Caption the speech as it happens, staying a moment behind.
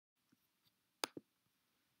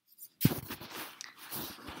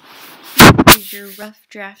your rough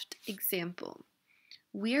draft example.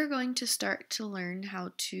 We are going to start to learn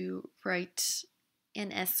how to write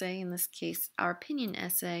an essay, in this case our opinion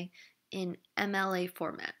essay, in MLA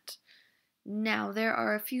format. Now there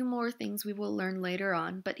are a few more things we will learn later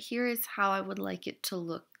on, but here is how I would like it to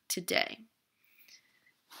look today.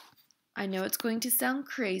 I know it's going to sound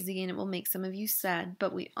crazy and it will make some of you sad,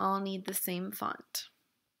 but we all need the same font.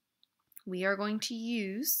 We are going to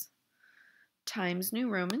use Times New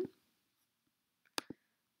Roman,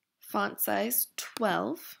 font size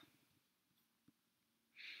 12,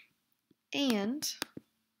 and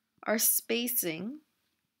our spacing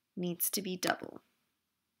needs to be double.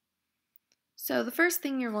 So the first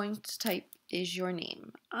thing you're going to type is your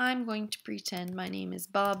name. I'm going to pretend my name is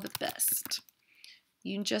Bob Best.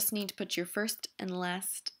 You just need to put your first and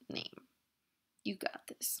last name. You got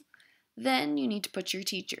this. Then you need to put your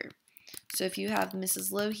teacher. So if you have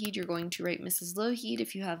Mrs. Lougheed, you're going to write Mrs. Lougheed.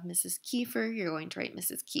 If you have Mrs. Kiefer, you're going to write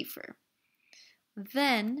Mrs. Kiefer.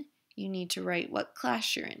 Then you need to write what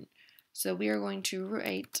class you're in. So we are going to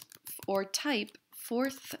write or type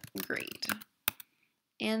 4th grade.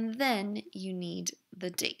 And then you need the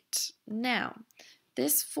date. Now,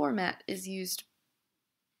 this format is used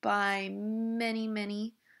by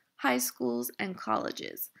many high schools and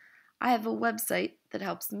colleges. I have a website that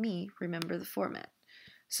helps me remember the format.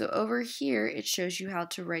 So over here, it shows you how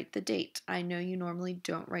to write the date. I know you normally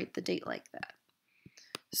don't write the date like that.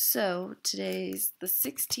 So today's the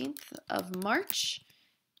 16th of March,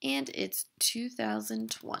 and it's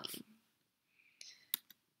 2020.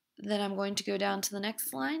 Then I'm going to go down to the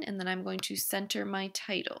next line, and then I'm going to center my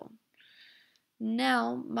title.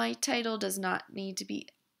 Now, my title does not need to be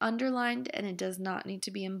underlined, and it does not need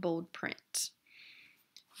to be in bold print.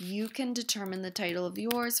 You can determine the title of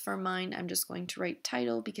yours. For mine, I'm just going to write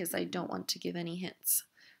title because I don't want to give any hints.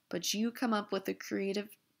 But you come up with a creative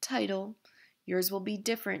title. Yours will be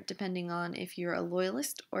different depending on if you're a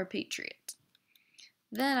loyalist or a patriot.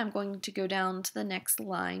 Then I'm going to go down to the next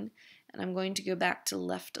line, and I'm going to go back to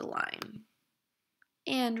left align.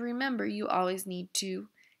 And remember, you always need to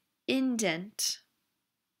indent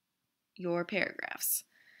your paragraphs.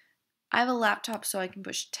 I have a laptop so I can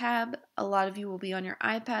push tab. A lot of you will be on your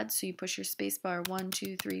iPad, so you push your spacebar 1,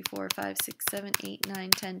 2, 3, 4, 5, 6, 7, 8, 9,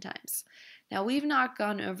 10 times. Now we've not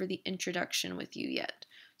gone over the introduction with you yet.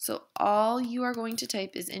 So all you are going to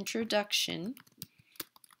type is introduction,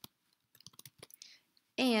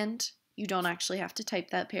 and you don't actually have to type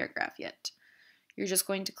that paragraph yet. You're just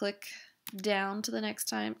going to click down to the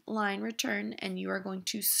next line, return, and you are going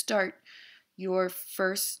to start your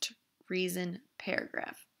first reason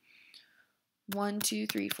paragraph. 1, 2,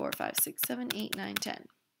 3, 4, 5, 6, 7, 8, 9, 10.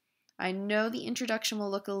 I know the introduction will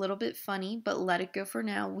look a little bit funny, but let it go for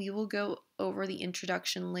now. We will go over the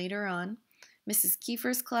introduction later on. Mrs.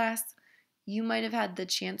 Kiefer's class, you might have had the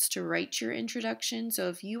chance to write your introduction, so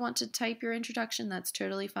if you want to type your introduction, that's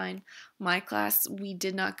totally fine. My class, we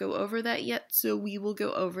did not go over that yet, so we will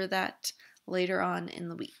go over that later on in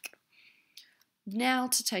the week. Now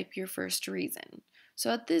to type your first reason. So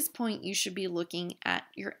at this point, you should be looking at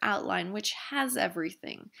your outline, which has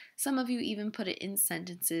everything. Some of you even put it in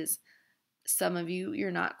sentences. Some of you, you're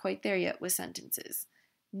not quite there yet with sentences.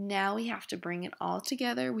 Now we have to bring it all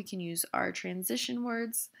together. We can use our transition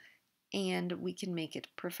words, and we can make it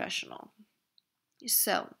professional.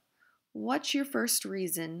 So, what's your first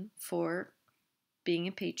reason for being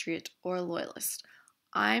a patriot or a loyalist?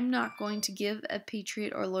 I'm not going to give a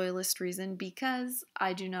patriot or loyalist reason because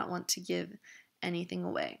I do not want to give anything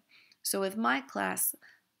away. So with my class,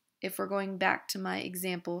 if we're going back to my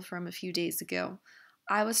example from a few days ago,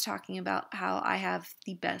 I was talking about how I have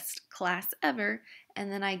the best class ever,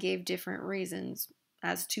 and then I gave different reasons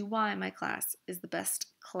as to why my class is the best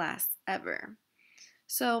class ever.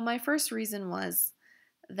 So my first reason was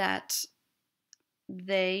that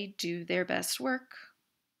they do their best work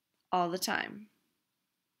all the time.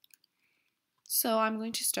 So I'm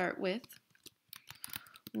going to start with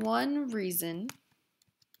one reason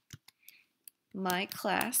my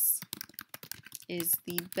class is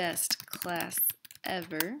the best class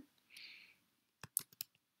ever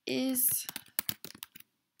is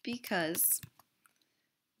because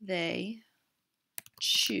they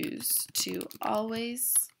choose to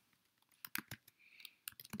always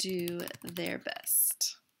do their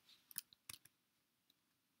best.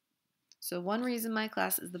 So one reason my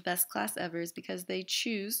class is the best class ever is because they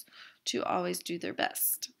choose to always do their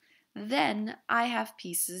best. Then I have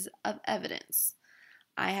pieces of evidence.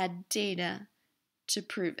 I had data to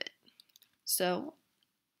prove it. So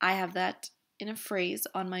I have that in a phrase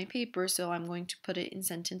on my paper, so I'm going to put it in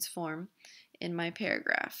sentence form in my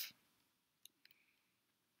paragraph.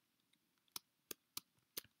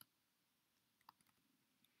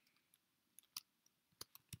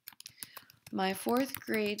 My 4th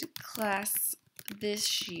grade class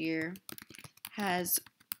this year has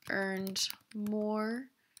earned more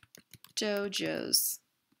dojos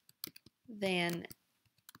than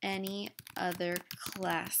any other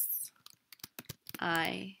class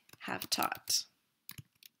I have taught.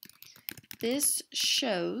 This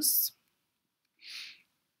shows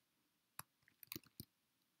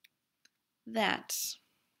that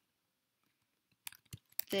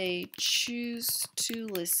they choose to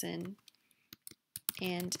listen,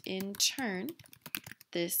 and in turn,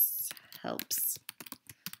 this helps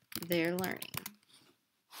their learning.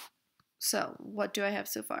 So, what do I have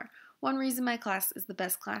so far? One reason my class is the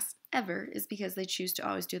best class ever is because they choose to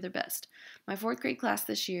always do their best. My 4th grade class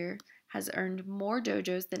this year has earned more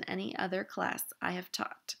dojos than any other class I have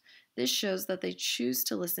taught. This shows that they choose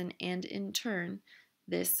to listen, and in turn,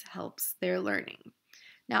 this helps their learning.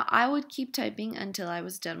 Now, I would keep typing until I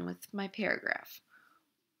was done with my paragraph.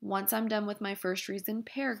 Once I'm done with my first reason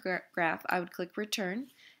paragraph, I would click return,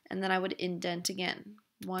 and then I would indent again.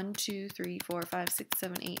 1, 2, 3, 4, 5, 6,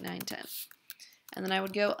 7, 8, 9, 10. And then I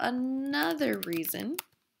would go another reason,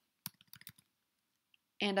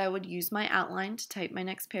 and I would use my outline to type my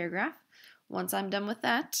next paragraph. Once I'm done with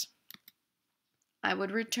that, I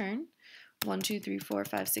would return 1, 2, 3, 4,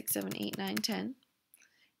 5, 6, 7, 8, 9, 10.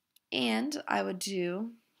 And I would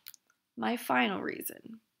do my final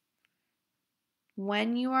reason.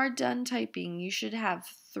 When you are done typing, you should have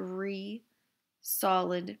 3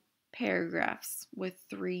 solid paragraphs with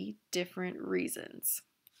 3 different reasons.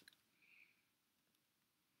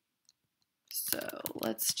 So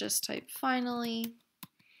let's just type finally,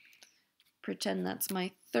 pretend that's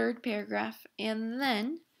my 3rd paragraph, and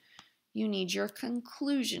then you need your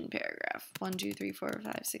conclusion paragraph. 1, 2, 3, 4,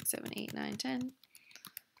 5, 6, 7, 8, 9, 10.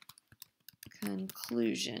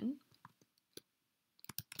 Conclusion.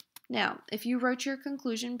 Now, if you wrote your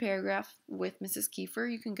conclusion paragraph with Mrs. Kiefer,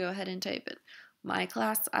 you can go ahead and type it. My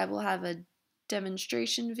class, I will have a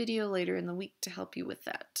demonstration video later in the week to help you with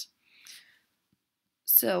that.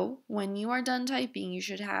 So, when you are done typing, you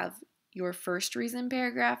should have your first reason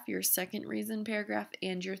paragraph, your second reason paragraph,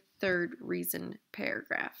 and your third reason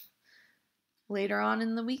paragraph. Later on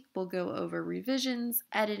in the week, we'll go over revisions,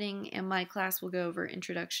 editing, and my class will go over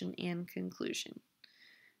introduction and conclusion.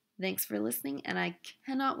 Thanks for listening, and I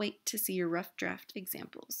cannot wait to see your rough draft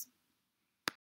examples.